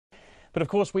But of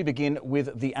course we begin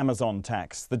with the Amazon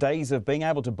tax. The days of being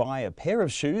able to buy a pair of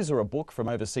shoes or a book from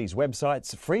overseas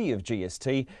websites free of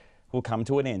GST will come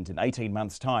to an end in 18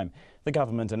 months' time. The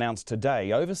government announced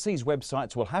today overseas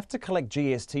websites will have to collect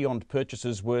GST on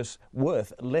purchases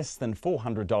worth less than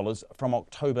 $400 from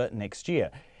October next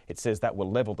year. It says that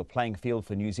will level the playing field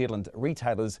for New Zealand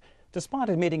retailers, despite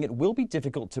admitting it will be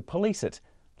difficult to police it.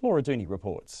 Laura Dooney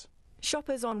reports.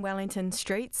 Shoppers on Wellington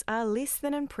streets are less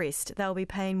than impressed they'll be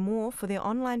paying more for their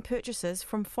online purchases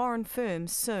from foreign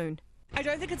firms soon. I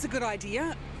don't think it's a good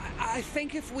idea. I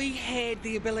think if we had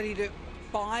the ability to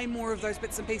buy more of those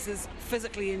bits and pieces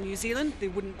physically in New Zealand,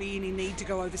 there wouldn't be any need to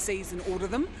go overseas and order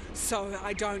them. So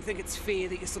I don't think it's fair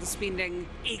that you're sort of spending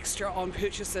extra on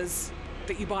purchases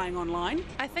that you're buying online.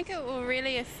 I think it will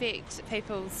really affect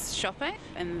people's shopping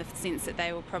in the sense that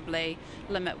they will probably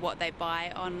limit what they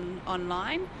buy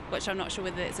online, which I'm not sure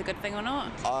whether it's a good thing or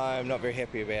not. I'm not very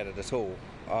happy about it at all.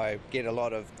 I get a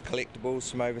lot of collectibles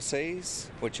from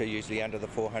overseas, which are usually under the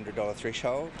 $400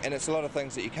 threshold, and it's a lot of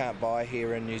things that you can't buy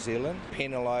here in New Zealand.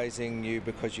 Penalising you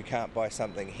because you can't buy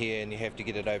something here and you have to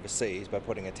get it overseas by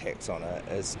putting a tax on it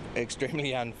is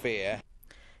extremely unfair.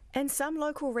 And some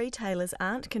local retailers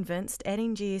aren't convinced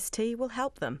adding GST will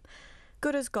help them.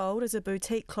 Good as Gold is a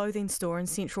boutique clothing store in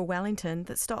central Wellington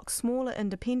that stocks smaller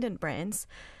independent brands,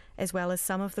 as well as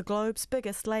some of the globe's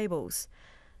biggest labels.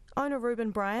 Owner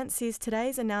Reuben Bryant says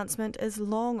today's announcement is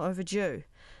long overdue,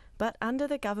 but under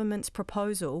the government's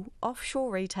proposal,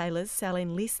 offshore retailers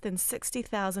selling less than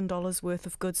 $60,000 worth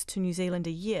of goods to New Zealand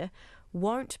a year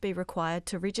won't be required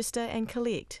to register and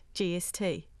collect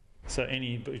GST. So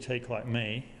any boutique like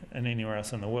me and anywhere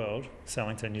else in the world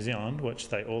selling to New Zealand, which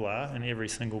they all are, and every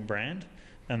single brand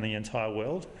in the entire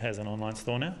world has an online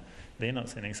store now, they're not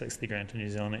sending 60 grand to New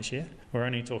Zealand each year. We're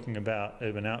only talking about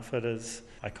Urban Outfitters,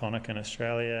 Iconic in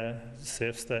Australia,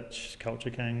 Surf Stitch, Culture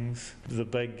Kings, the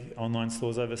big online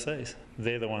stores overseas.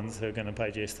 They're the ones who are going to pay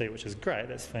GST, which is great.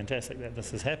 That's fantastic that this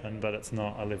has happened, but it's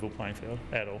not a level playing field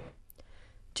at all.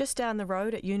 Just down the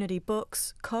road at Unity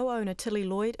Books, co-owner Tilly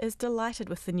Lloyd is delighted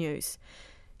with the news.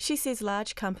 She says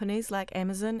large companies like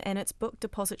Amazon and its book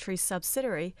depository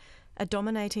subsidiary are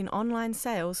dominating online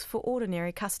sales for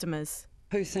ordinary customers.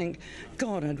 Who think,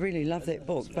 God, I'd really love that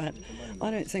book, but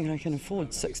I don't think I can afford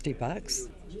 $60.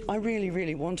 I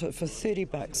really want it for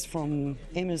 $30 from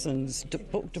Amazon's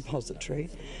book depository.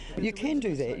 You can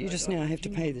do that, you just now have to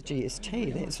pay the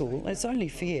GST, that's all. It's only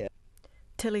fair.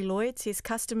 Tilly Lloyd says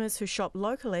customers who shop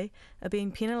locally are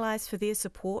being penalised for their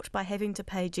support by having to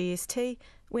pay GST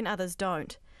when others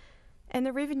don't. And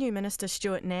the Revenue Minister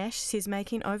Stuart Nash says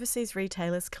making overseas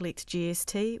retailers collect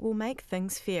GST will make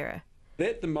things fairer.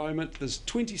 At the moment, there's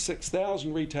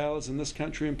 26,000 retailers in this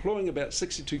country employing about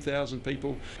 62,000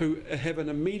 people who have an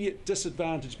immediate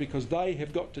disadvantage because they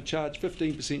have got to charge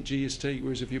 15% GST,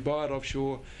 whereas if you buy it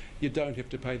offshore, you don't have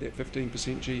to pay that 15%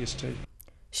 GST.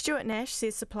 Stuart Nash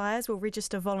says suppliers will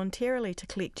register voluntarily to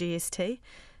collect GST,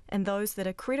 and those that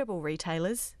are credible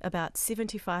retailers, about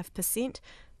 75%,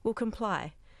 will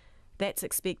comply. That's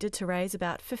expected to raise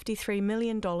about $53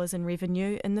 million in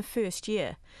revenue in the first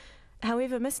year.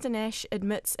 However, Mr Nash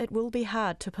admits it will be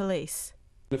hard to police.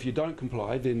 If you don't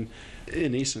comply, then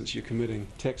in essence you're committing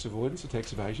tax avoidance or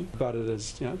tax evasion, but it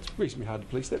is, it's reasonably hard to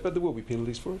police that, but there will be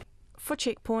penalties for it. For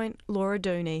Checkpoint, Laura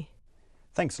Dooney.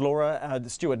 Thanks, Laura.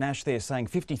 Stuart Nash there saying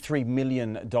 $53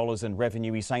 million in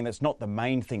revenue. He's saying that's not the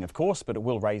main thing, of course, but it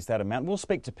will raise that amount. We'll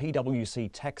speak to PwC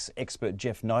tax expert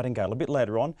Jeff Nightingale a bit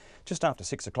later on, just after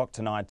 6 o'clock tonight.